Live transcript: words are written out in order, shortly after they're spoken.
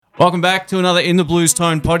Welcome back to another In the Blues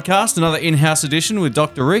Tone podcast, another in-house edition with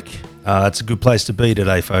Dr. Rick. It's a good place to be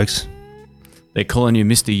today, folks. They're calling you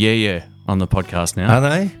Mr. Yeah on the podcast now. Are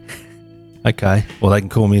they? Okay. Well, they can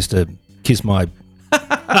call me Mr. Kiss My... No,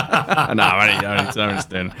 I don't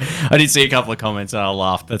understand. I did see a couple of comments and I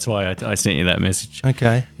laughed. That's why I sent you that message.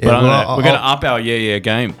 Okay. Yeah, but we're going to up our yeah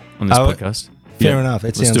game on this podcast. Fair enough.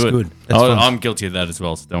 It sounds good. I'm guilty of that as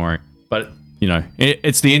well, so don't worry. But, you know,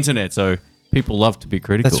 it's the internet, so people love to be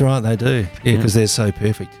critical. That's right, they do. Yeah, because they're so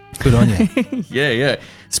perfect. Good on you. Yeah.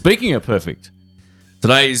 Speaking of perfect,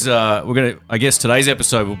 today's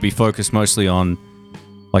episode will be focused mostly on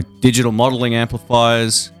like digital modeling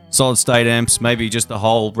amplifiers, solid state amps, maybe just the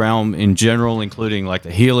whole realm in general, including like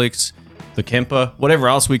the Helix, the Kemper, whatever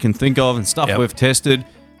else we can think of, and stuff we've tested,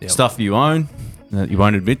 stuff you own that you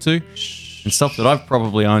won't admit to, and stuff that I've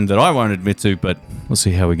probably owned that I won't admit to, but we'll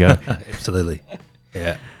see how we go. Absolutely.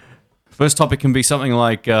 Yeah. First topic can be something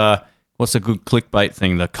like, what's a good clickbait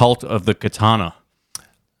thing? The cult of the katana.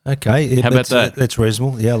 Okay. How about that? That's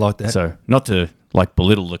reasonable. Yeah, I like that. So, not to like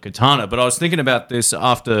belittle the katana, but I was thinking about this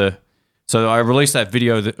after. So I released that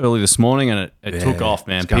video early this morning, and it took off,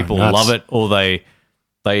 man. People love it, or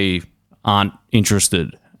they aren't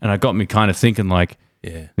interested, and it got me kind of thinking, like,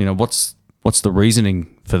 you know, what's the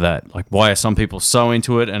reasoning for that? Like, why are some people so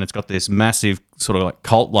into it, and it's got this massive sort of like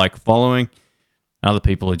cult-like following? Other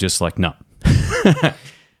people are just like, no.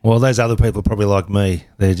 Well, those other people are probably like me.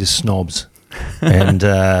 They're just snobs, and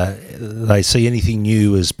they see anything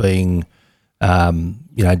new as being,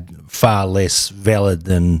 far less valid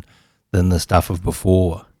than the stuff of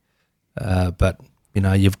before. But, you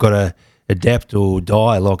know, you've got to adapt or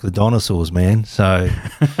die like the dinosaurs, man. So,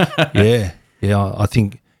 yeah, I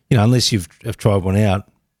think, you know, unless you've tried one out,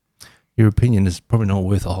 your opinion is probably not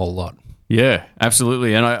worth a whole lot. Yeah,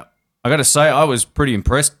 absolutely. And I got to say, I was pretty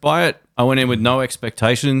impressed by it. I went in with no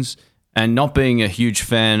expectations and not being a huge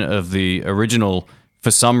fan of the original for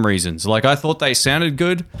some reasons. Like, I thought they sounded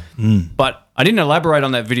good, but I didn't elaborate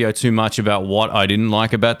on that video too much about what I didn't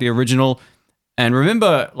like about the original. And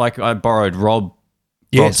remember, like, I borrowed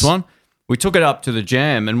Rob's one. We took it up to the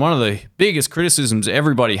jam, and one of the biggest criticisms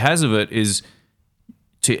everybody has of it is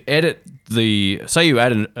to edit say you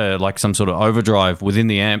add like some sort of overdrive within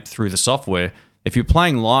the amp through the software. If you're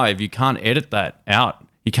playing live, you can't edit that out.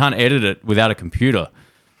 You can't edit it without a computer.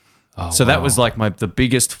 That was like the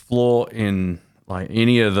biggest flaw in like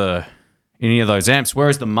any of those amps.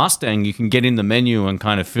 Whereas the Mustang, you can get in the menu and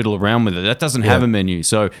kind of fiddle around with it. That doesn't have a menu.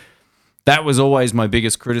 So that was always my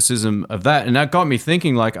biggest criticism of that. And that got me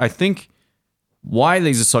thinking, like, I think why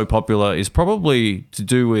these are so popular is probably to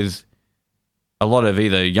do with a lot of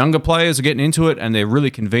either younger players are getting into it and they're really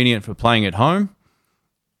convenient for playing at home,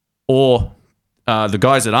 or the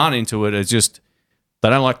guys that aren't into it are just, they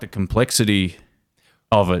don't like the complexity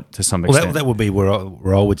of it to some extent. Well, that would be where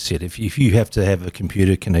I would sit. If you have to have a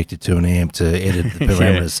computer connected to an amp to edit the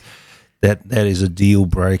parameters, that is a deal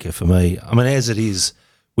breaker for me. I mean, as it is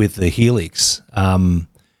with the Helix,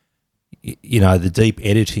 you know, the deep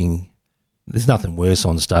editing, there's nothing worse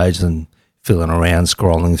on stage than fiddling around,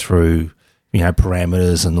 scrolling through, you know,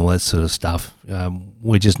 parameters and all that sort of stuff.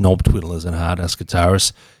 We're just knob twiddlers and hard-ass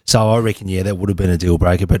guitarists. So I reckon, that would have been a deal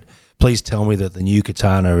breaker. But please tell me that the new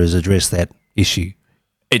Katana has addressed that issue.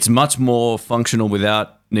 It's much more functional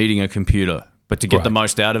without needing a computer. But to get the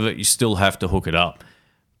most out of it, you still have to hook it up.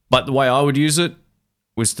 But the way I would use it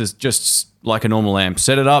was to just, like a normal amp,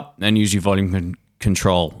 set it up and use your volume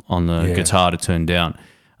control on the guitar to turn down.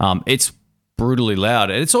 It's brutally loud.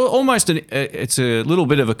 It's almost it's a little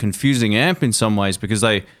bit of a confusing amp in some ways, because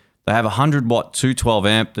they have a 100-watt 212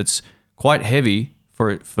 amp that's quite heavy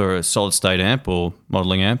for a solid state amp or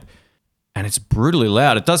modeling amp, and it's brutally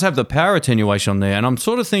loud. It does have the power attenuation on there, and I'm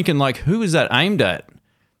sort of thinking, like, who is that aimed at?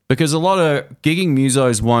 Because a lot of gigging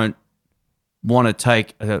musos won't want to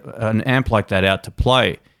take an amp like that out to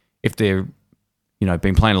play if they're, you know,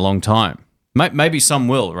 been playing a long time. Maybe some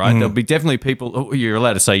will, right? There'll be definitely people. Oh, you're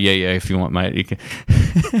allowed to say yeah if you want, mate. You can.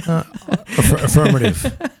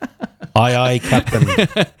 Affirmative. Aye, Captain.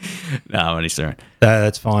 No, I'm only sorry.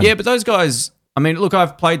 That's fine. Yeah, but those guys, I mean, look,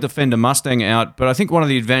 I've played the Fender Mustang out, but I think one of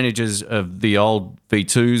the advantages of the old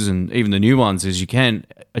V2s and even the new ones is you can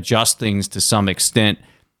adjust things to some extent,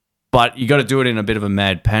 but you got to do it in a bit of a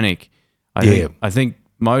mad panic. I think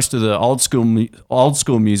most of the old school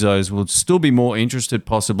musos will still be more interested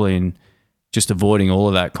possibly in just avoiding all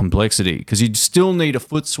of that complexity, because you'd still need a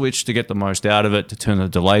foot switch to get the most out of it, to turn the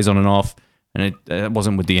delays on and off, and it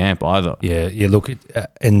wasn't with the amp either. Yeah, look,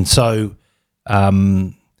 and so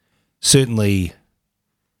certainly,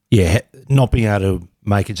 not being able to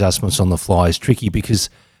make adjustments on the fly is tricky, because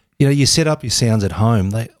you set up your sounds at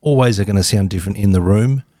home. They always are going to sound different in the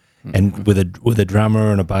room, and with a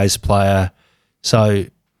drummer and a bass player. So,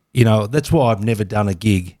 that's why I've never done a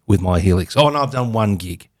gig with my Helix. Oh, no, I've done one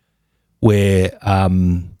gig where I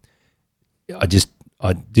just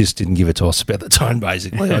didn't give a toss about the tone.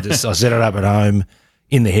 Basically, I set it up at home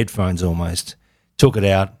in the headphones almost, took it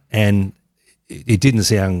out, and it didn't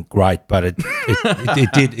sound great, but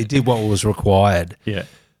it did what was required. Yeah.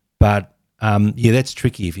 But that's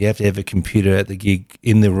tricky if you have to have a computer at the gig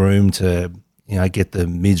in the room to get the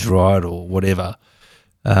mids right or whatever.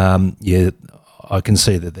 I can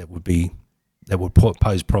see that would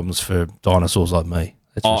pose problems for dinosaurs like me.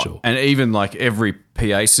 That's for sure. And even like every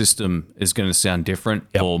PA system is going to sound different,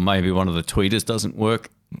 or maybe one of the tweeters doesn't work.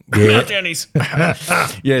 Yeah.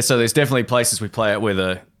 Yeah, so there's definitely places we play at where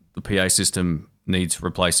the PA system needs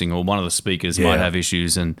replacing, or one of the speakers might have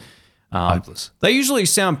issues, and Hopeless. they usually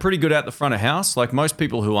sound pretty good out the front of house. Like most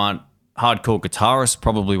people who aren't hardcore guitarists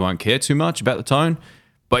probably won't care too much about the tone,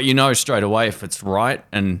 but straight away if it's right.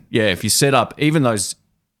 And if you set up even those,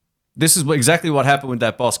 this is exactly what happened with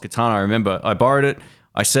that Boss Katana. I remember I borrowed it.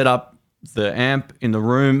 I set up the amp in the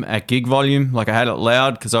room at gig volume, like I had it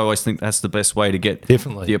loud, because I always think that's the best way to get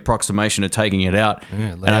the approximation of taking it out.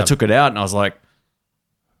 Yeah, and I took it out and I was like,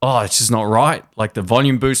 oh, it's just not right. Like the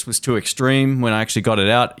volume boost was too extreme when I actually got it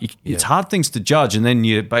out. It's hard things to judge, and then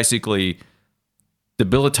you're basically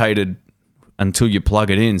debilitated until you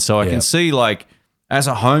plug it in. So I can see, like, as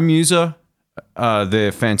a home user,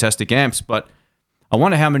 they're fantastic amps, but I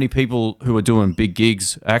wonder how many people who are doing big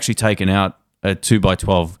gigs are actually taking out a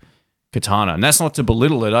 2x12 Katana. And that's not to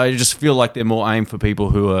belittle it. I just feel like they're more aimed for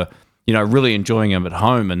people who are, really enjoying them at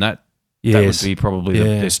home, and that would be probably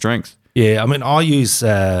their strength. Yeah, I mean, I use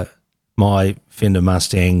my Fender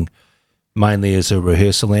Mustang mainly as a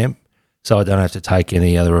rehearsal amp, so I don't have to take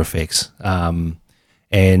any other effects.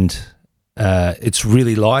 And it's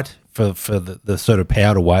really light for the sort of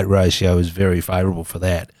power to weight ratio is very favourable for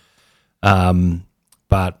that.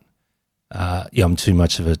 But I'm too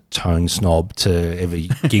much of a tone snob to ever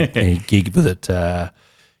gig with it.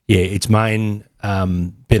 Its main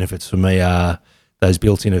benefits for me are those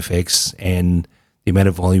built-in effects and the amount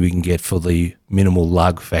of volume we can get for the minimal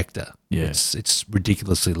lug factor. Yeah. It's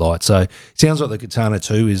ridiculously light. So it sounds like the Katana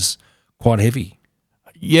 2 is quite heavy.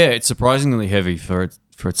 Yeah, it's surprisingly heavy for its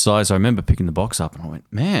size. I remember picking the box up and I went,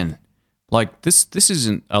 man, like this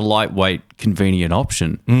isn't a lightweight, convenient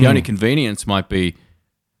option. The only convenience might be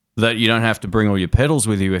that you don't have to bring all your pedals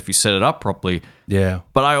with you if you set it up properly. Yeah.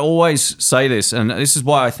 But I always say this, and this is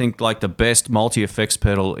why I think like the best multi-effects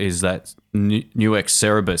pedal is that NUX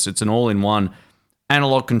Cerebus. It's an all-in-one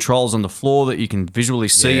analog controls on the floor that you can visually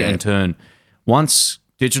see and turn. Once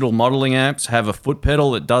digital modeling amps have a foot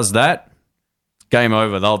pedal that does that, game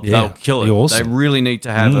over. They'll kill it. Awesome. They really need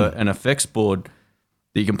to have an effects board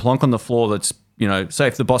that you can plonk on the floor that's, say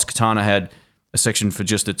if the Boss Katana had a section for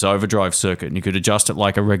just its overdrive circuit and you could adjust it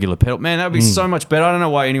like a regular pedal. Man, that would be so much better. I don't know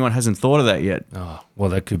why anyone hasn't thought of that yet. Oh, well,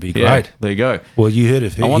 that could be Yeah, great. there you go. Well, you heard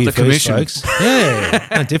of it. I want the commission. Folks. Yeah,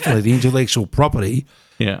 no, definitely the intellectual property.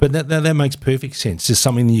 Yeah. But that makes perfect sense. Just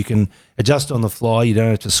something that you can adjust on the fly. You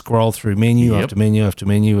don't have to scroll through menu after menu after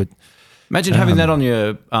menu. Imagine having that on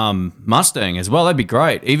your Mustang as well. That'd be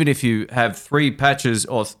great. Even if you have 3 patches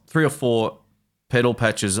or 3 or 4 pedal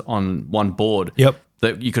patches on one board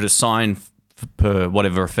that you could assign per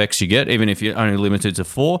whatever effects you get, even if you're only limited to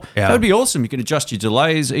 4. Yeah. That would be awesome. You can adjust your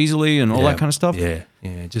delays easily and all that kind of stuff. Yeah.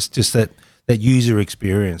 Just that user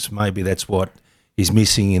experience. Maybe that's what is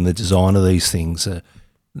missing in the design of these things.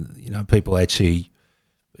 People actually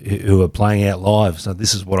who are playing out live. So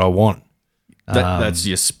this is what I want. That's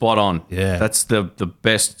you're spot on. Yeah. That's the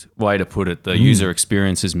best way to put it. The user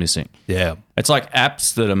experience is missing. Yeah. It's like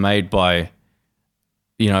apps that are made by,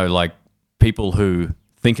 like people who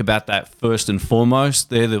think about that first and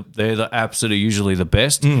foremost. They're the apps that are usually the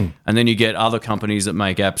best. And then you get other companies that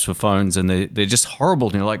make apps for phones and they're just horrible.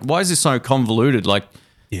 And you're like, why is this so convoluted? Like,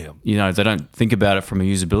 they don't think about it from a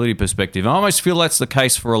usability perspective. I almost feel that's the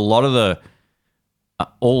case for a lot of the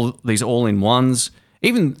all these all-in-ones.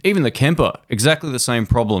 Even the Kemper, exactly the same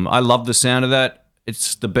problem. I love the sound of that.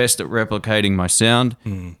 It's the best at replicating my sound.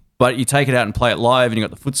 But you take it out and play it live and you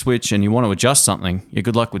got the foot switch and you want to adjust something. Yeah,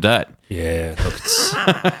 good luck with that. Yeah,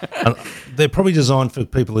 look, they're probably designed for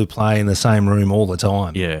people who play in the same room all the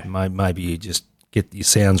time. Yeah. Maybe you just get your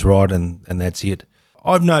sounds right and that's it.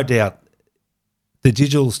 I've no doubt the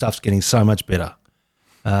digital stuff's getting so much better.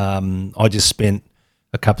 I just spent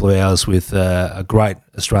a couple of hours with a great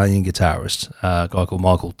Australian guitarist, a guy called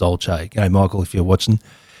Michael Dolce. G'day, Michael, if you're watching.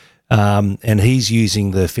 and he's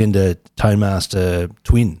using the Fender ToneMaster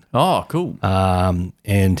Twin, Oh, cool.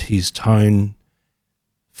 and his tone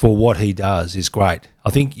for what he does is great. I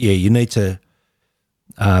think you need to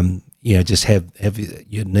just have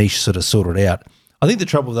your niche sort of sorted out. I think the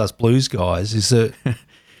trouble with us blues guys is that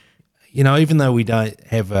even though we don't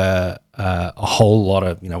have a whole lot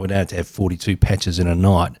of we don't have to have 42 patches in a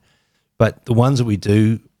night, but the ones that we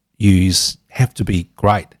do use have to be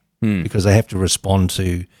great because they have to respond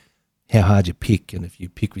to how hard you pick, and if you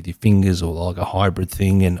pick with your fingers or like a hybrid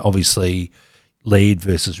thing, and obviously lead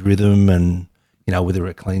versus rhythm, and whether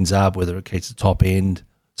it cleans up, whether it keeps the top end,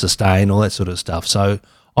 sustain, all that sort of stuff. So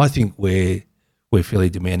I think we're fairly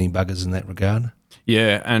demanding buggers in that regard.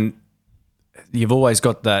 Yeah, and you've always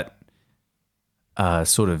got that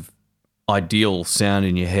sort of ideal sound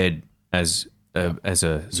in your head as a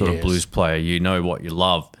sort of blues player. You know what you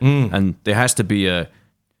love, and there has to be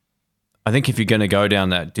I think if you're going to go down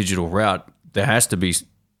that digital route, there has to be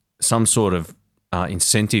some sort of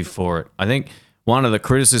incentive for it. I think one of the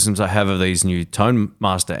criticisms I have of these new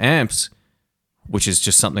ToneMaster amps, which is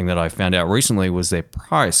just something that I found out recently, was their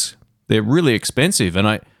price. They're really expensive, and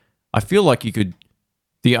I feel like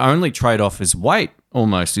the only trade-off is weight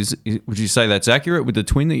almost. Would you say that's accurate with the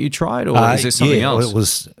Twin that you tried, or is there something else? It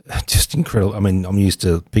was just incredible. I mean, I'm used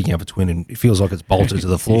to picking up a Twin and it feels like it's bolted to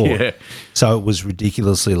the floor. Yeah. So it was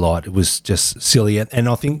ridiculously light. It was just silly. And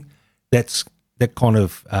I think that kind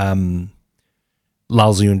of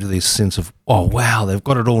lulls you into this sense of, oh, wow, they've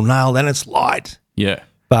got it all nailed and it's light. Yeah.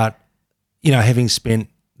 But, having spent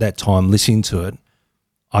that time listening to it,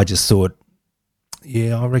 I just thought,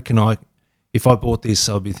 I reckon if I bought this,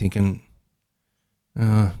 I'd be thinking,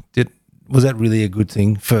 was that really a good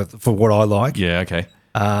thing for what I like? Yeah, okay.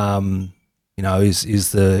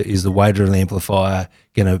 Is the weight of an amplifier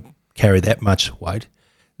going to carry that much weight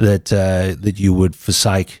that you would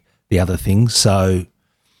forsake the other things? So,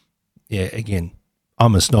 yeah, again,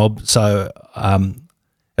 I'm a snob, so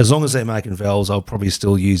as long as they're making valves, I'll probably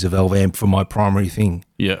still use a valve amp for my primary thing.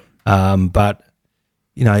 Yeah. But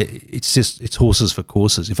it's horses for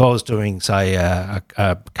courses. If I was doing, say, a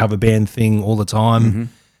cover band thing all the time,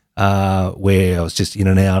 where I was just in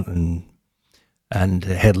and out and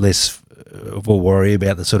had less of a worry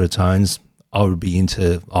about the sort of tones, I would be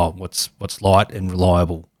into what's light and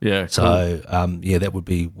reliable. Yeah. So that would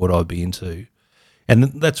be what I'd be into, and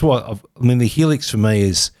that's why the Helix for me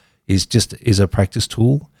is a practice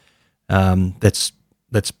tool. That's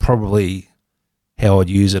probably how I'd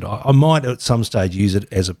use it. I might at some stage use it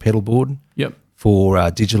as a pedal board. Yep.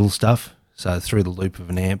 For digital stuff, so through the loop of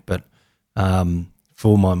an amp. But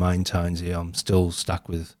for my main tones, I'm still stuck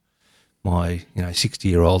with my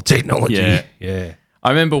 60-year-old technology. Yeah. Yeah. I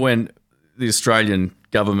remember when the Australian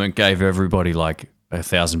government gave everybody like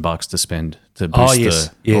 $1,000 to spend to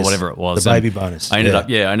boost or whatever it was. The baby bonus. I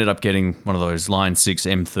ended up getting one of those Line 6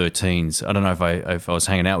 M13s. I don't know if I was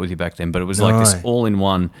hanging out with you back then, but it was like this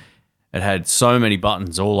all-in-one. It had so many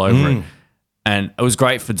buttons all over it. And it was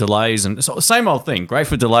great for delays and so same old thing. Great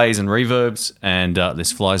for delays and reverbs. And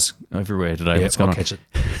there's flies everywhere today. Yeah, What's going on? Catch it.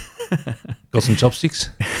 Got some chopsticks?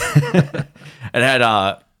 It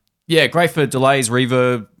had great for delays,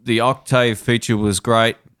 reverb. The octave feature was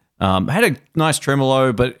great. Had a nice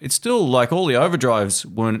tremolo, but it's still like all the overdrives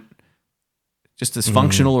weren't just as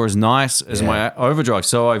functional or as nice as my overdrive.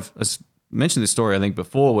 So I've mentioned this story I think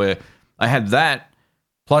before where I had that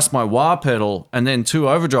plus my wah pedal and then two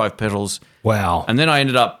overdrive pedals. Wow. And then I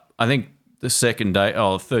ended up, I think the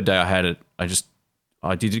third day I had it,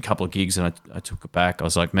 I did a couple of gigs and I took it back. I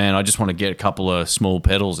was like, man, I just want to get a couple of small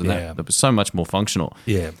pedals and that was so much more functional.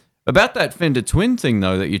 Yeah. About that Fender Twin thing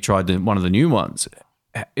though that you tried, one of the new ones,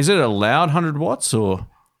 is it a loud 100 watts or?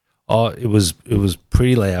 Oh, it was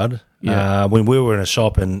pretty loud. Yeah. When we were in a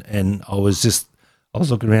shop and I was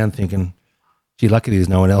looking around thinking, gee, lucky there's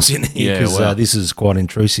no one else in here because this is quite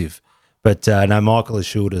intrusive. But no, Michael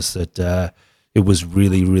assured us that it was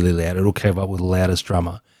really, really loud. It'll come up with the loudest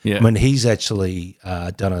drummer. Yeah. I mean, he's actually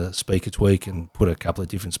done a speaker tweak and put a couple of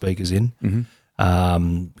different speakers in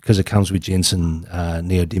because it comes with Jensen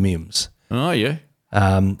neodymiums. Oh, yeah.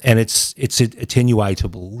 And it's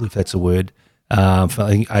attenuatable, if that's a word, for I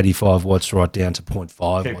think 85 watts right down to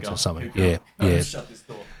 0.5 watts or something. Yeah. Shut this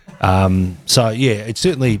door. So yeah,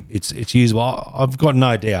 it's usable. I've got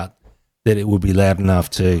no doubt that it would be loud enough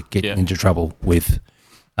to get into trouble with.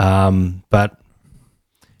 But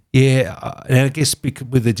yeah, and I guess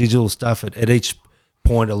with the digital stuff, at each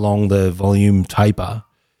point along the volume taper,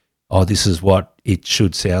 this is what it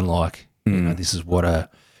should sound like. This is what a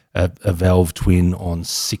valve twin on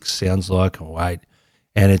 6 sounds like, or 8.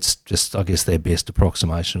 and it's just, I guess, their best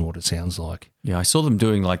approximation of what it sounds like. Yeah, I saw them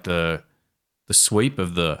doing like the sweep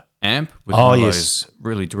of the amp with Oh, one of yes. those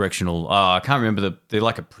really directional. I can't remember they're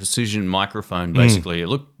like a precision microphone basically. It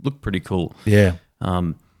looked pretty cool. Yeah.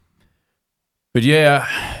 But yeah,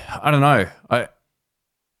 I don't know.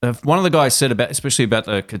 One of the guys said especially about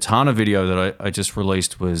the Katana video that I just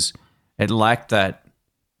released, was it lacked that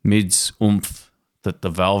mids oomph that the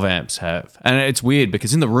Valve amps have. And it's weird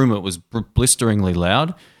because in the room it was blisteringly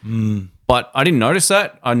loud. But I didn't notice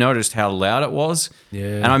that. I noticed how loud it was. Yeah.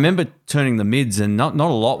 And I remember turning the mids and not a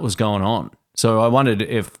lot was going on. So I wondered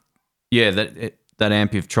if, that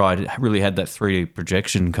amp you've tried really had that 3D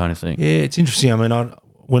projection kind of thing. Yeah, it's interesting. I mean,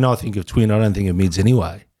 when I think of Twin, I don't think of mids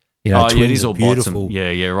anyway. You know, Oh, yeah, it Twins is are all beautiful. bottom.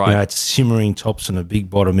 Yeah, right. You know, it's shimmering tops and a big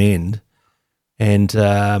bottom end. And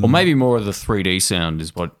Or maybe more of the 3D sound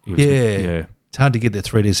is what you were yeah, it's hard to get the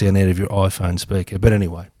 3D sound out of your iPhone speaker. But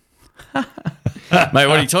anyway. Mate,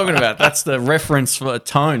 what are you talking about? That's the reference for a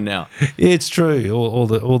tone now. Yeah, it's true. All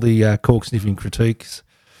the cork sniffing critiques.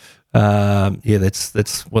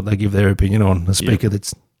 That's what they give their opinion on a speaker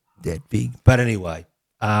that's that big. But anyway,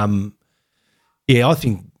 I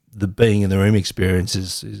think the being in the room experience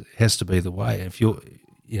has to be the way. If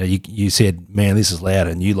you said, man, this is loud,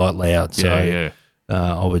 and you like loud, so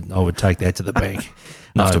I would take that to the bank.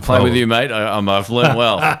 I have to play with you, mate. I've learned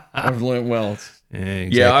well. I've learned well. Yeah,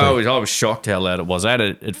 exactly. Yeah, I was shocked how loud it was. I had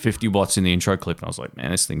it at 50 watts in the intro clip, and I was like,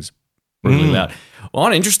 man, this thing's really loud. Well,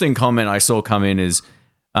 one interesting comment I saw come in is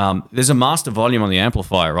there's a master volume on the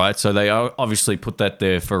amplifier, right? So they obviously put that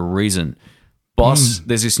there for a reason. Boss,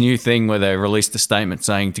 there's this new thing where they released a statement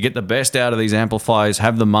saying to get the best out of these amplifiers,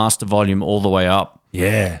 have the master volume all the way up.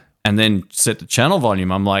 Yeah. And then set the channel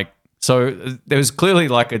volume. I'm like, so there was clearly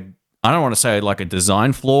like I don't want to say like a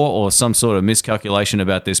design flaw or some sort of miscalculation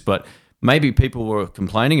about this, but maybe people were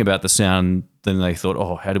complaining about the sound. Then they thought,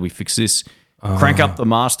 oh, how do we fix this? Crank up the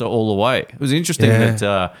master all the way. It was interesting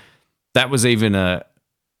that that was even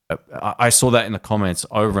I saw that in the comments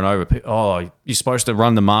over and over. Oh, you're supposed to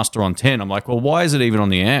run the master on 10. I'm like, well, why is it even on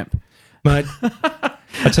the amp? Mate, I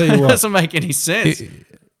tell you It what. doesn't make any sense.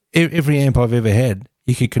 Every amp I've ever had,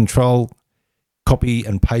 you could control, copy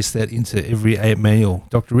and paste that into every amp manual.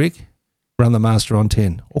 Dr. Rick, run the master on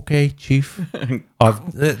 10. Okay, chief.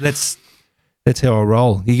 That's how I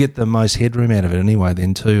roll. You get the most headroom out of it anyway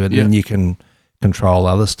then too, and then you can control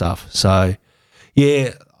other stuff. So,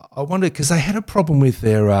 yeah, I wonder, because they had a problem with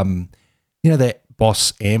their, that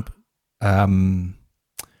Boss amp. Let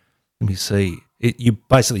me see. You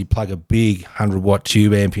basically plug a big 100-watt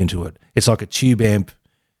tube amp into it. It's like a tube amp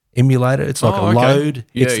emulator. It's like a load.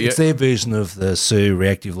 It's their version of the Sir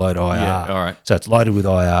reactive load IR. Yeah, all right. So it's loaded with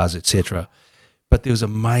IRs, etc. But there was a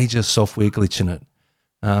major software glitch in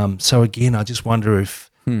it. So again, I just wonder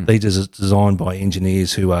if these are designed by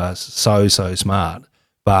engineers who are so smart,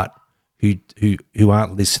 but who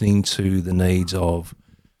aren't listening to the needs of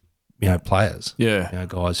players. Yeah.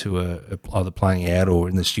 Guys who are either playing out or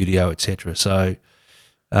in the studio, etc. So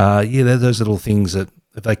they're those little things that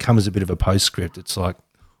if they come as a bit of a postscript, it's like,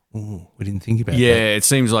 oh, we didn't think about that. Yeah, it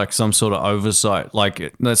seems like some sort of oversight.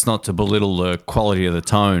 Like, that's not to belittle the quality of the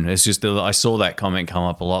tone. It's just that I saw that comment come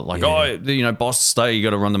up a lot. Like, Boss stay, you got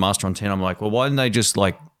to run the master on 10. I'm like, well, why didn't they just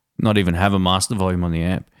not even have a master volume on the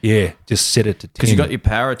amp? Yeah, just set it to 10. Because you got your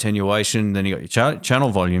power attenuation, then you got your channel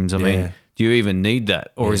volumes. I mean, do you even need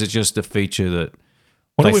that? Or is it just a feature that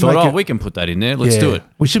they thought, we can put that in there. Let's do it.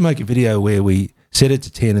 We should make a video where we set it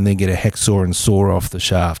to 10 and then get a hacksaw and saw off the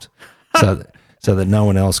shaft. So that no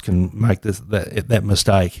one else can make that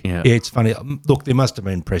mistake. Yeah, it's funny. Look, there must have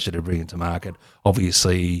been pressure to bring it to market.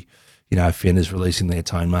 Obviously, Fender's releasing their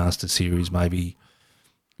Tone Master series. Maybe,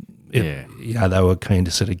 they were keen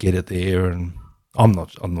to sort of get it there. And I'm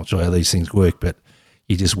not sure how these things work, but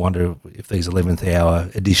you just wonder if these 11th hour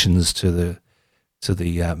additions to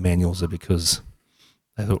the manuals are because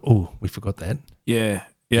they thought, oh, we forgot that. Yeah,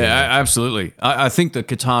 absolutely. I think the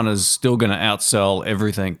Katana's still going to outsell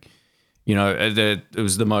everything. It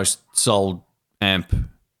was the most sold amp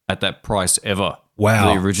at that price ever.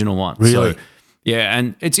 Wow. The original one. Really? So, yeah,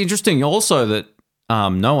 and it's interesting also that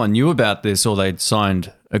no one knew about this or they'd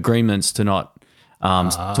signed agreements to not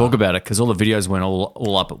talk about it because all the videos went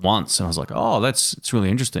all up at once. And I was like, oh, it's really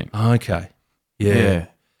interesting. Okay. Yeah.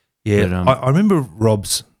 But, I remember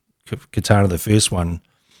Rob's Katana, the first one.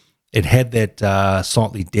 It had that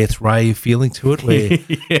slightly death ray feeling to it where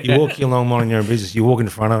you're walking along minding your own business, you walk in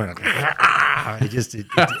front of it, it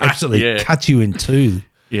absolutely cuts you in two.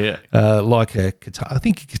 Yeah. Like a katana. I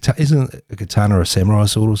think isn't a katana a samurai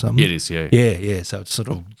sword or something? It is, yeah. Yeah. So it's sort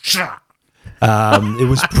of it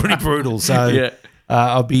was pretty brutal. So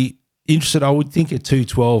interested. I would think a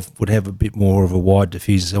 212 would have a bit more of a wide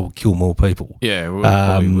diffuser that would kill more people. Yeah, it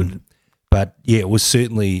probably would. But yeah, it was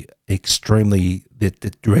certainly extremely the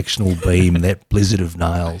directional beam, that blizzard of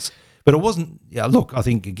nails. But it wasn't. Yeah, look, I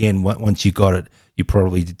think again, once you got it, you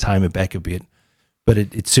probably did tame it back a bit. But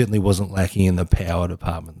it certainly wasn't lacking in the power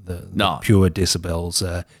department, the pure decibels.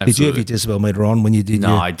 Did you have your decibel meter on when you did?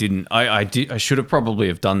 No, I didn't. I did. I should have probably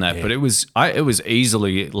have done that, but it was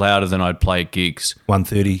easily louder than I'd play at gigs.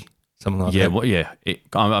 130, something like that. Well, yeah.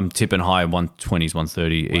 I'm tipping high 120s,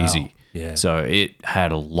 130 easy. Yeah. So it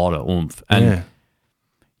had a lot of oomph, and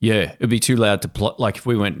it'd be too loud to play. Like if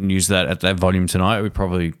we went and used that at that volume tonight, we'd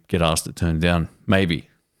probably get asked to turn down. Maybe.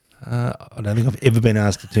 I don't think I've ever been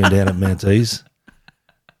asked to turn down at Mounties.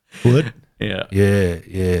 Would? Yeah.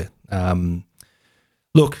 Yeah.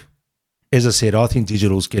 Look, as I said, I think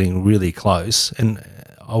digital's getting really close, and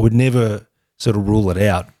I would never sort of rule it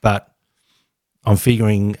out, but I'm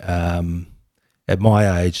figuring at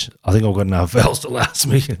my age, I think I've got enough valves to last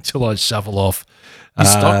me until I shuffle off. You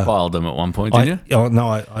stockpiled them at one point, didn't you? Oh, no,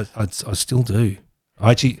 I still do.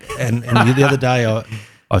 I actually, and the other day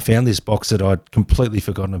I found this box that I'd completely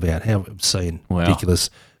forgotten about. How obscene, ridiculous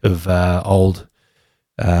of old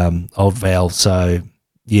valve. So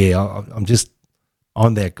yeah, I'm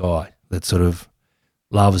that guy that sort of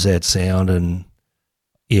loves that sound, and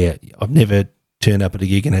yeah, I've never turned up at a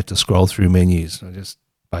gig and had to scroll through menus. I just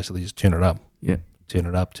basically just turn it up. Yeah. Turn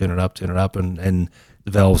it up, and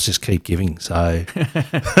the valves just keep giving. So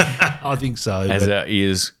I think so. As our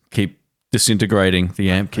ears keep disintegrating,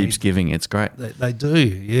 the amp keeps giving. It's great. They do.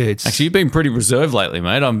 Yeah. Actually, you've been pretty reserved lately,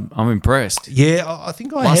 mate. I'm impressed. Yeah, I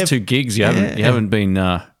think I have. Last 2 gigs, you haven't been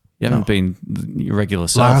your regular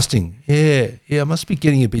self. Lasting. Yeah. I must be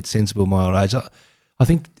getting a bit sensible at my old age. I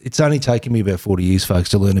think it's only taken me about 40 years, folks,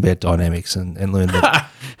 to learn about dynamics and learn that,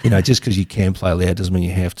 just because you can play loud doesn't mean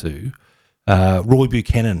you have to. Roy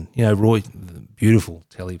Buchanan, Roy, the beautiful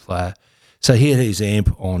telly player. So he had his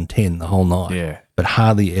amp on 10 the whole night, but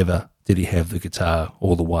hardly ever did he have the guitar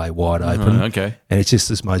all the way wide open. Okay. And it's just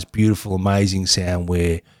this most beautiful, amazing sound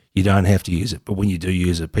where you don't have to use it, but when you do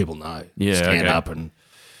use it, people know. Stand up. And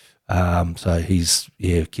so he's,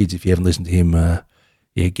 kids, if you haven't listened to him,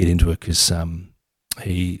 get into it because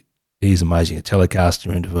he's amazing. A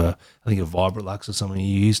Telecaster into I think a Vibrolux or something he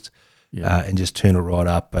used and just turn it right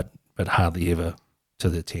up, but hardly ever to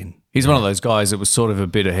the 10. He's one of those guys that was sort of a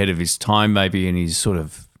bit ahead of his time, maybe in his sort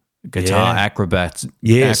of guitar acrobatics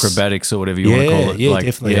or whatever you want to call it. Yeah,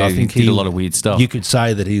 definitely. I think he did a lot of weird stuff. You could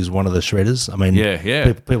say that he was one of the shredders. I mean,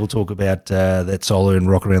 people talk about that solo in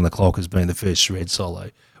Rock Around the Clock as being the first shred solo,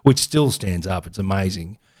 which still stands up. It's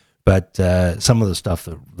amazing. But some of the stuff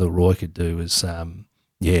that Roy could do is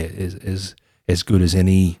as good as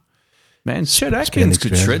any. Man, Chet Atkins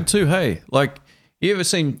could shred too, hey? Like, you ever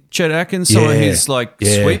seen Chet Atkins, some of his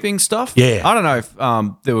sweeping stuff? Yeah. I don't know if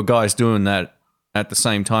there were guys doing that at the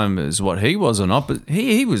same time as what he was or not, but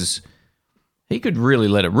he could really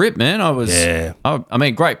let it rip, man. I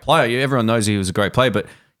mean, great player. Everyone knows he was a great player, but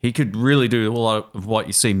he could really do a lot of what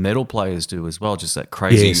you see metal players do as well, just that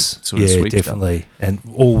crazy sort of sweep definitely. stuff. And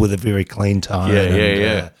all with a very clean tone.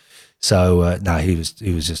 So, he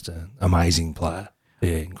was just an amazing player.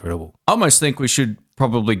 Yeah, incredible. I almost think we should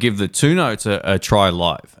probably give the Two Notes a try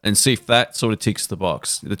live and see if that sort of ticks the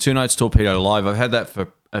box. The Two Notes Torpedo Live, I've had that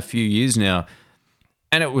for a few years now,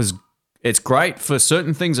 and it's great for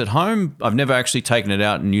certain things at home. I've never actually taken it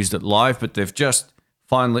out and used it live, but they've just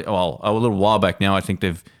finally, a little while back now, I think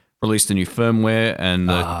they've released a new firmware and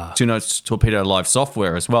the Two Notes Torpedo Live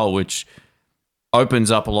software as well, which opens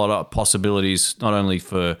up a lot of possibilities, not only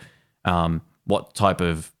for what type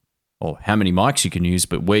of or how many mics you can use,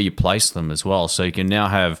 but where you place them as well. So you can now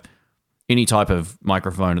have any type of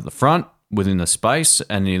microphone at the front within the space,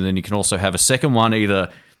 and then you can also have a second one either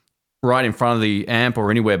right in front of the amp or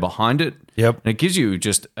anywhere behind it. Yep. And it gives you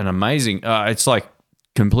just an amazing, it's like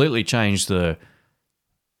completely changed the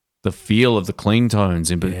feel of the clean tones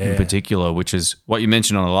in particular, which is what you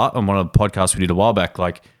mentioned on one of the podcasts we did a while back.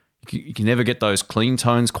 Like you can never get those clean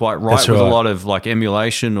tones quite right with a lot of like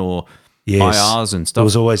emulation or IRs and stuff. There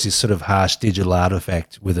was always this sort of harsh digital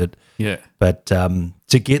artifact with it. Yeah. But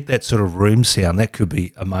to get that sort of room sound, that could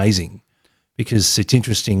be amazing, because it's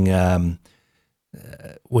interesting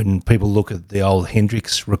when people look at the old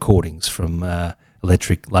Hendrix recordings from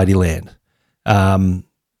Electric Ladyland.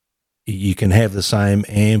 You can have the same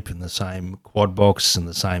amp and the same quad box and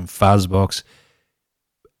the same fuzz box,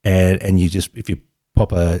 and you just, if you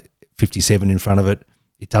pop a 57 in front of it,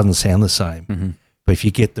 it doesn't sound the same. Mm-hmm. But if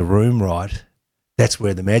you get the room right, that's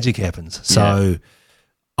where the magic happens. So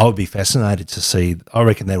I would be fascinated to see. I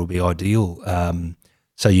reckon that would be ideal.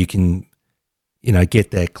 so you can,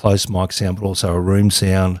 get that close mic sound, but also a room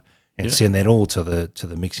sound, and send that all to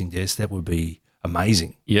the mixing desk. That would be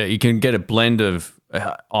amazing. Yeah, you can get a blend of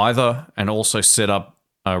either, and also set up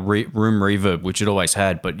a room reverb, which it always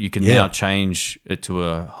had, but you can now change it to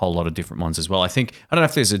a whole lot of different ones as well. I don't know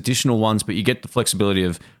if there's additional ones, but you get the flexibility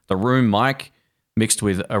of the room mic mixed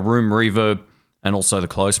with a room reverb and also the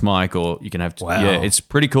close mic, or you can have it's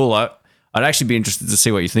pretty cool. I'd actually be interested to see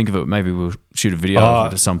what you think of it. Maybe we'll shoot a video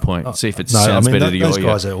of it at some point, see if it sounds better to you. Those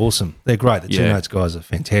guys are awesome. They're great. The Two Notes guys are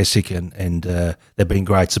fantastic, and they've been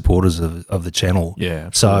great supporters of the channel. Yeah,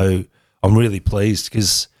 absolutely. So I'm really pleased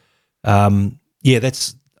because, I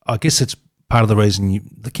guess it's part of the reason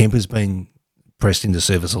the Kemper's been pressed into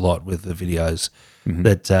service a lot with the videos. Mm-hmm.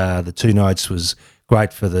 That the Two Notes was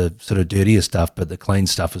great for the sort of dirtier stuff, but the clean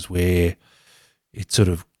stuff is where it sort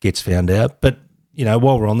of gets found out. But,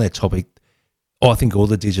 while we're on that topic, I think all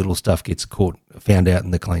the digital stuff gets found out in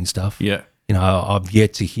the clean stuff. Yeah. I've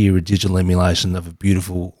yet to hear a digital emulation of a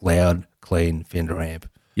beautiful, loud, clean Fender amp.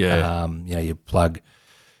 Yeah. You plug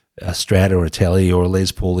a Strat or a Tele or a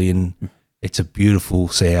Les Paul in, it's a beautiful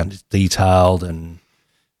sound. It's detailed and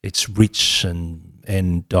it's rich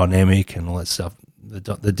and dynamic and all that stuff.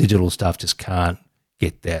 The digital stuff just can't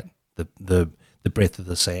get that, the breadth of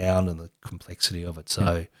the sound and the complexity of it.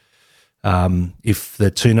 So if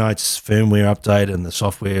the Two Notes firmware update and the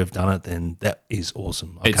software have done it, then that is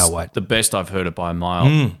awesome. I can't wait. It's the best I've heard it by a mile.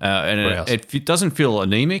 And it doesn't feel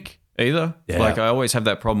anemic either. Yeah. Like I always have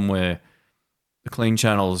that problem where the clean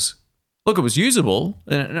channels, look, it was usable,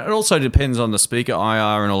 and it also depends on the speaker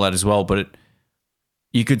IR and all that as well, but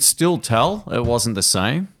you could still tell it wasn't the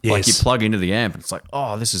same. Yes. Like you plug into the amp and it's like,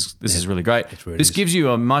 oh, this is really great. This gives you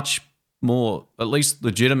a much more, at least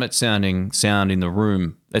legitimate sounding sound in the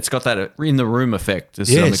room. It's got that in the room effect to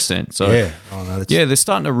some extent. So they're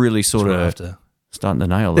starting to really starting to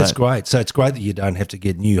nail that. That's great. So it's great that you don't have to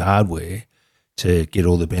get new hardware to get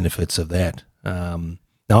all the benefits of that.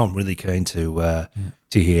 No, I'm really keen to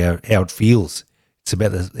hear how it feels. It's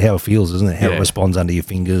about how it feels, isn't it? How it responds under your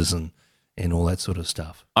fingers and all that sort of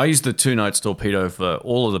stuff. I use the Two Notes Torpedo for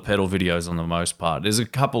all of the pedal videos on the most part. There's a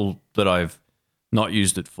couple that I've not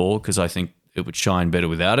used it for because I think it would shine better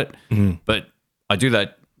without it. Mm-hmm. But I do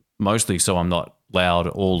that mostly so I'm not loud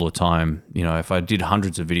all the time. If I did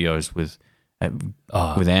hundreds of videos with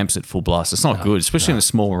amps at full blast, it's not good, especially in a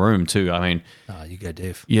small room too. I mean, you go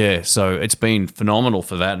deaf. Yeah, so it's been phenomenal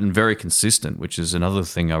for that and very consistent, which is another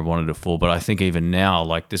thing I wanted it for. But I think even now,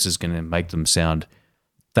 like this is going to make them sound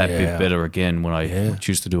that bit better again when I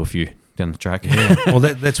choose to do a few down the track. Yeah. Well,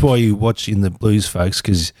 that's why you watch in the blues, folks,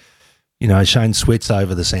 because Shane sweats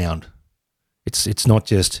over the sound. It's not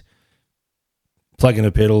just plug in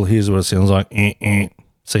a pedal. Here's what it sounds like.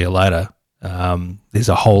 See you later. There's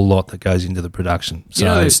a whole lot that goes into the production. So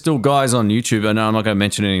there's still guys on YouTube, I know I'm not going to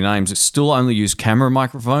mention any names, that still only use camera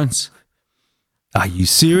microphones. Are you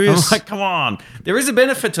serious? I'm like, come on. There is a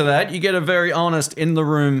benefit to that. You get a very honest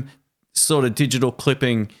in-the-room sort of digital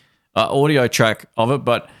clipping audio track of it,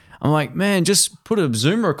 but I'm like, man, just put a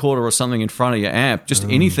Zoom recorder or something in front of your amp, just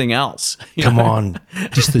anything else. Come on,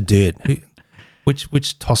 just the dirt.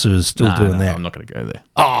 Which tosser is still doing that? I'm not going to go there.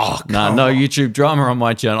 Oh, no YouTube drama on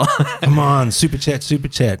my channel. Come on, super chat.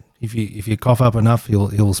 If you cough up enough,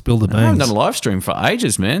 he'll spill the beans. I haven't done a live stream for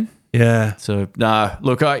ages, man. Yeah. So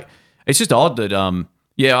look, it's just odd that I'm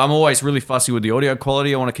always really fussy with the audio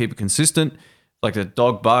quality. I want to keep it consistent. Like the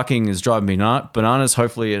dog barking is driving me bananas.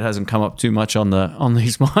 Hopefully, it hasn't come up too much on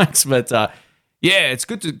these mics, but. It's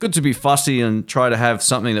good to be fussy and try to have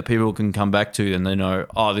something that people can come back to and they know,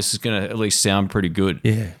 oh, this is going to at least sound pretty good.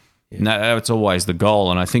 Yeah. And that's always the goal.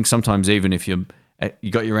 And I think sometimes even if you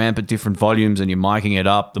got your amp at different volumes and you're micing it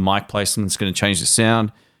up, the mic placement's going to change the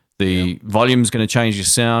sound. The volume's going to change your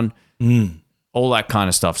sound. All that kind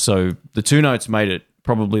of stuff. So the Two Notes made it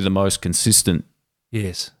probably the most consistent.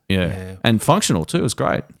 Yes. Yeah. And functional too. It's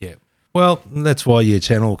great. Yeah. Well, that's why your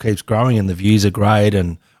channel keeps growing and the views are great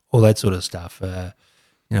and all that sort of stuff.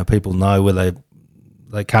 People know where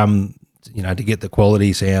they come, to get the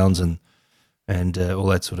quality sounds and all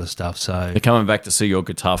that sort of stuff. So they're coming back to see your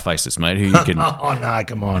guitar faces, mate. Who you can? Oh no,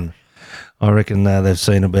 come on! I reckon they've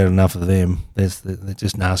seen about enough of them. They're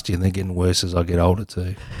just nasty, and they're getting worse as I get older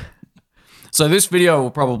too. So this video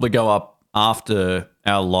will probably go up after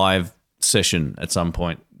our live session at some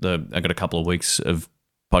point. I got a couple of weeks of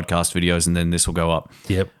podcast videos, and then this will go up.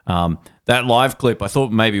 Yep. That live clip, I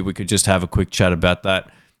thought maybe we could just have a quick chat about that.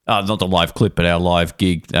 Not the live clip, but our live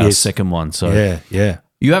gig, our second one. So yeah.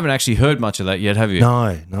 You haven't actually heard much of that yet, have you?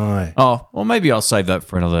 No. Oh, well, maybe I'll save that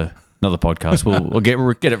for another another podcast. We'll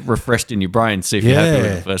get it refreshed in your brain, see if you're happy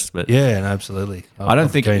with it first. But yeah, no, absolutely. I don't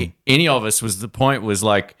think any of us was the point. Was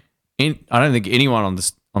like, I don't think anyone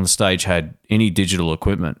on the stage had any digital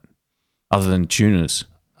equipment other than tuners.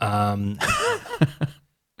 No,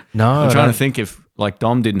 I'm trying to think if like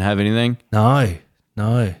Dom didn't have anything. No,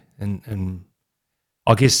 and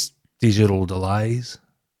I guess digital delays,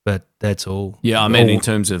 but that's all. Yeah, I mean in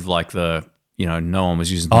terms of like the no one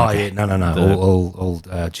was using. Oh yeah, no, all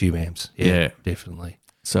tube amps. Yeah, definitely.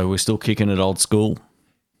 So we're still kicking it old school.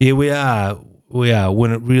 Yeah, we are.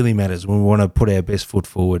 When it really matters, when we want to put our best foot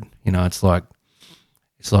forward. It's like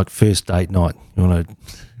first date night.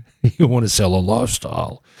 You want to sell a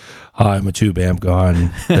lifestyle. Hi, I'm a tube amp guy,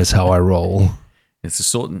 and that's how I roll. It's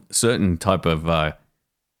a certain type of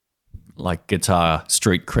like guitar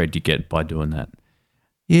street cred you get by doing that.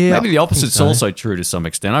 Yeah, maybe the opposite's also true to some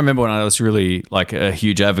extent. I remember when I was really like a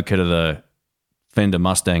huge advocate of the Fender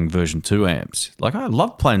Mustang version 2 amps. Like I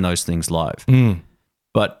love playing those things live.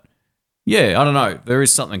 But yeah, I don't know. There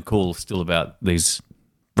is something cool still about these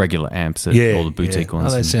regular amps, all the boutique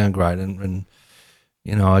ones. Oh, they sound great, and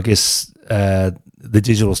I guess the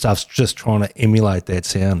digital stuff's just trying to emulate that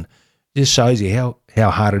sound. It just shows you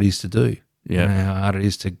how hard it is to do. Yeah, how hard it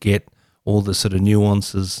is to get all the sort of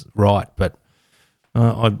nuances right. But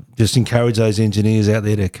I just encourage those engineers out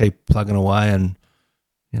there to keep plugging away, and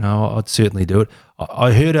I'd certainly do it.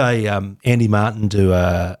 I heard Andy Martin do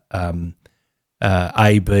a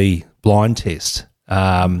A/B blind test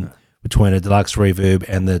between a Deluxe Reverb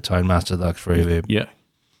and the Tone Master Deluxe Reverb. Yeah,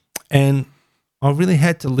 and I really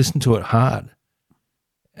had to listen to it hard,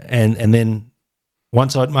 and then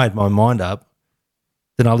once I'd made my mind up,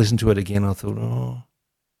 then I listened to it again. I thought, oh,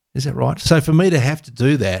 is that right? So for me to have to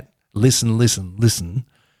do that, listen,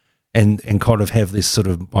 and kind of have this sort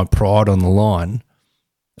of my pride on the line,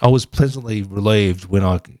 I was pleasantly relieved when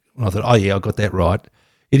I thought, oh yeah, I got that right.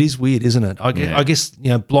 It is weird, isn't it? I guess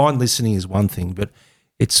blind listening is one thing, but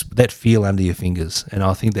it's that feel under your fingers, and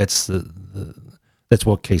I think that's that's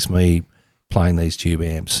what keeps me playing these tube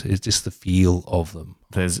amps. It's just the feel of them.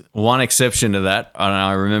 There's one exception to that, and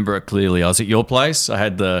I remember it clearly. I was at your place. I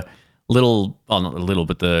had the not the little,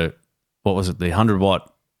 but the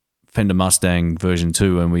 100-watt Fender Mustang version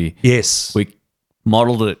 2, and we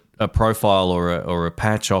modeled it a profile or a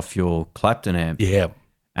patch off your Clapton amp. Yeah.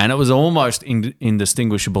 And it was almost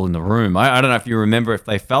indistinguishable in the room. I don't know if you remember if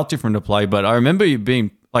they felt different to play, but I remember you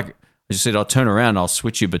being like, I just said, I'll turn around, I'll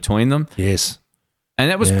switch you between them. Yes. And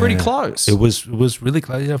that was pretty close. It was really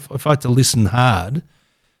close. If I had to listen hard,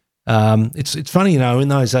 it's funny, in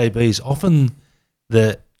those ABs, often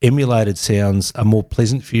the emulated sounds are more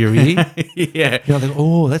pleasant for your ear. Yeah. Think,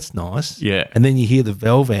 oh, that's nice. Yeah. And then you hear the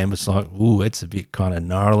valve amp, it's like, oh, it's a bit kind of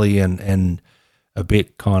gnarly and a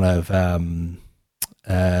bit kind of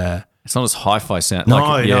it's not as hi-fi sound.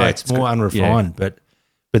 No, it's more unrefined. Yeah.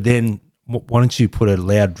 But then why don't you put a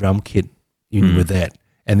loud drum kit in with that,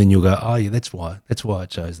 and then you'll go, oh yeah, that's why I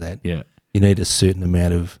chose that. Yeah, you need a certain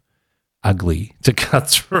amount of ugly to cut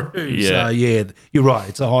through. Yeah, so yeah, you're right.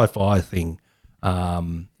 It's a hi-fi thing, I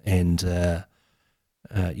think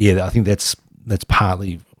that's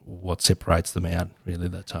partly what separates them out. Really,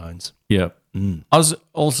 the tones. Yeah. I was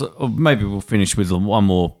also, maybe we'll finish with one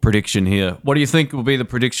more prediction here. What do you think will be the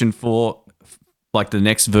prediction for like the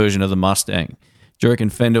next version of the Mustang? Do you reckon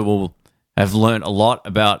Fender will have learnt a lot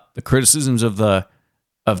about the criticisms of the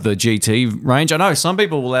GT range? I know some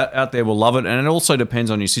people out there will love it, and it also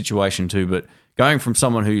depends on your situation too. But going from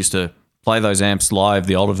someone who used to play those amps live,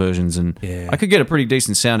 the older versions, and I could get a pretty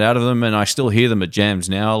decent sound out of them, and I still hear them at jams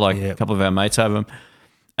now. Like a couple of our mates have them.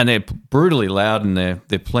 And they're brutally loud, and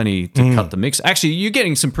they're plenty to cut the mix. Actually, you're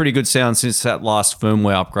getting some pretty good sound since that last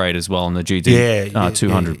firmware upgrade as well on the GT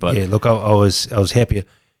 200. But look, I was happier.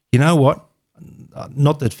 You know what?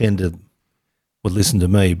 Not that Fender would listen to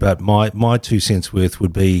me, but my 2 cents worth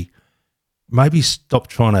would be maybe stop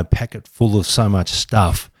trying to pack it full of so much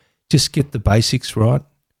stuff. Just get the basics right.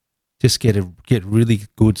 Just get really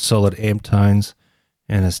good solid amp tones,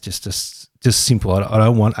 and it's just simple. I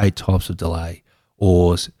don't want 8 types of delay,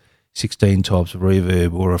 or 16 types of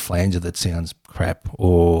reverb, or a flanger that sounds crap,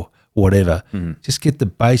 or whatever. Just get the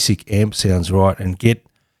basic amp sounds right, and get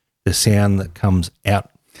the sound that comes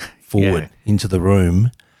out forward into the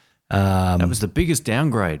room. That was the biggest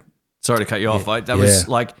downgrade. Sorry to cut you off. That was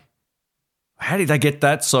like, how did they get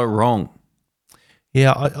that so wrong?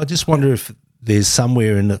 Yeah, I just wonder if there's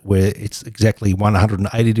somewhere in it where it's exactly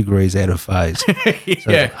 180 degrees out of phase.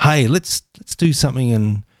 So, hey, let's do something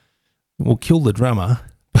and we'll kill the drummer,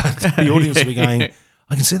 but the audience will be going,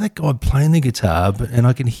 I can see that guy playing the guitar, and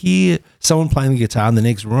I can hear someone playing the guitar in the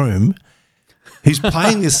next room, He's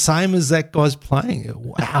playing the same as that guy's playing.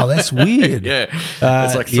 Wow, that's weird. Yeah,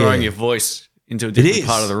 it's like throwing your voice into a different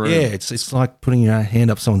part of the room. Yeah, it's like putting your hand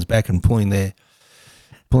up someone's back and pulling their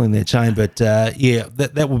chain. But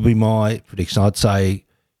that would be my prediction. I'd say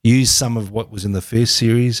use some of what was in the first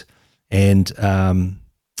series and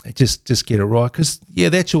just get it right, because the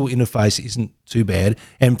actual interface isn't too bad.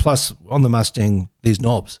 And plus, on the Mustang, there's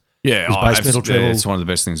knobs. Yeah, there's bass metal treble. It's one of the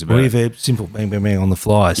best things about it. Reverb, simple, bang, bang, bang on the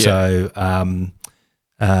fly. Yeah. So,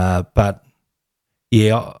 but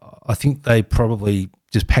yeah, I think they probably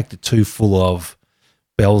just packed it too full of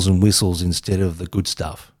bells and whistles instead of the good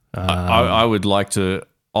stuff. I would like to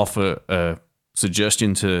offer a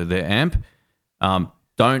suggestion to their amp.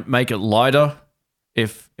 Don't make it lighter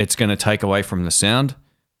if it's going to take away from the sound.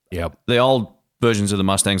 Yep. The old versions of the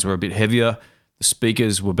Mustangs were a bit heavier. The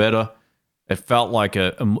speakers were better. It felt like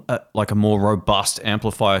a more robust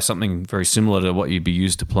amplifier, something very similar to what you'd be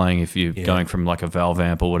used to playing if you're going from like a valve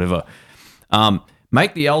amp or whatever.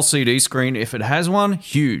 Make the LCD screen, if it has one,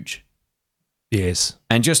 huge. Yes.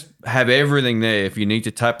 And just have everything there. If you need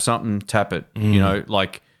to tap something, tap it. You know,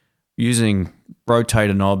 like using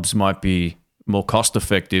rotator knobs might be more cost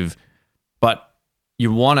effective, but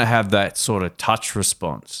you want to have that sort of touch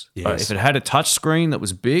response. Yes. If it had a touch screen that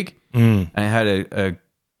was big and it had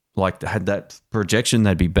had that projection,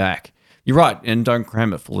 they'd be back. You're right, and don't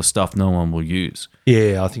cram it full of stuff no one will use.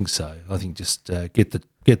 Yeah, I think so. I think just get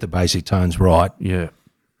the basic tones right. Yeah.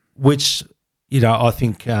 Which, I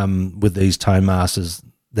think with these Tone Masters,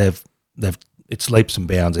 they've it's leaps and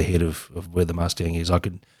bounds ahead of where the Mustang is.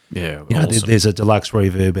 Awesome. There's a deluxe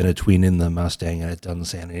reverb and a twin in the Mustang, and it doesn't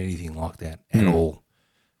sound anything like that at all.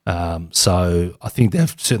 So I think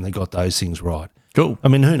they've certainly got those things right. Cool. I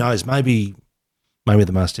mean, who knows? Maybe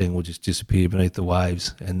the Mustang will just disappear beneath the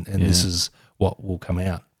waves, and this is what will come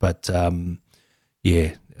out. But I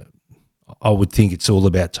would think it's all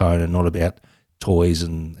about tone and not about toys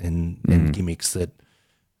and gimmicks that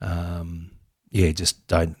just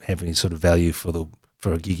don't have any sort of value for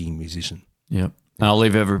a gigging musician. Yep. And I'll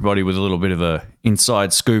leave everybody with a little bit of a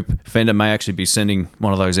inside scoop. Fender may actually be sending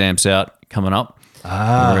one of those amps out coming up.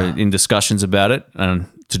 We're in discussions about it and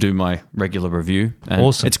to do my regular review. And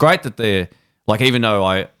awesome. It's great that they're like, even though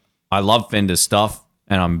I love Fender's stuff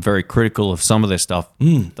and I'm very critical of some of their stuff,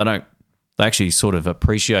 they actually sort of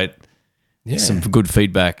appreciate some good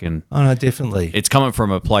feedback. And definitely. It's coming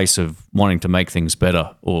from a place of wanting to make things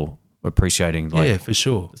better or appreciating for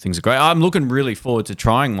sure. Things are great. I'm looking really forward to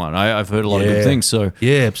trying one. I've heard a lot of good things. So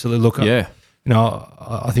absolutely. Look,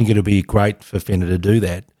 I think it'll be great for Fender to do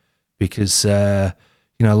that because like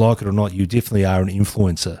it or not, you definitely are an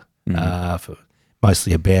influencer. For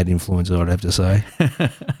mostly a bad influencer, I'd have to say.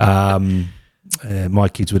 My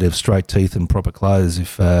kids would have straight teeth and proper clothes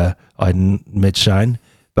if I hadn't met Shane.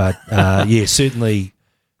 But certainly.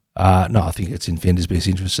 I think it's in Fender's best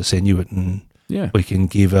interest to send you it, and we can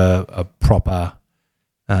give a proper,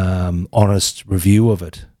 honest review of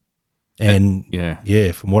it. And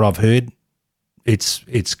from what I've heard,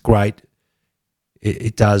 it's great.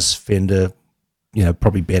 It does Fender,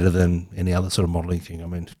 probably better than any other sort of modelling thing. I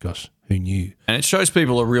mean, gosh, who knew? And it shows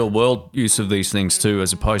people a real world use of these things too,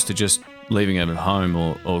 as opposed to just leaving it at home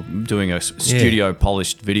or doing a studio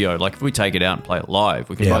polished video. Like if we take it out and play it live,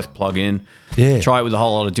 we can both plug in, try it with a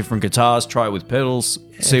whole lot of different guitars, try it with pedals,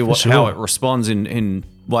 see how it responds in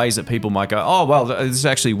ways that people might go, oh, well, this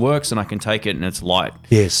actually works and I can take it and it's light.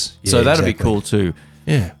 Yes. Yeah, so that'd be cool too.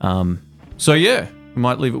 Yeah. We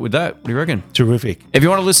might leave it with that. What do you reckon? Terrific. If you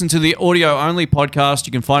want to listen to the audio-only podcast,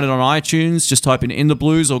 you can find it on iTunes. Just type in The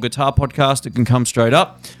Blues or Guitar Podcast. It can come straight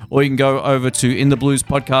up. Or you can go over to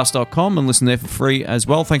inthebluespodcast.com and listen there for free as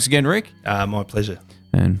well. Thanks again, Rick. My pleasure.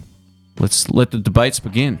 And let's let the debates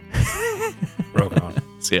begin. Rock on.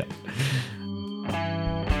 See ya.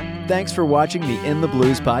 Thanks for watching the In the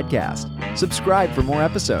Blues podcast. Subscribe for more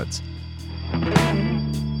episodes.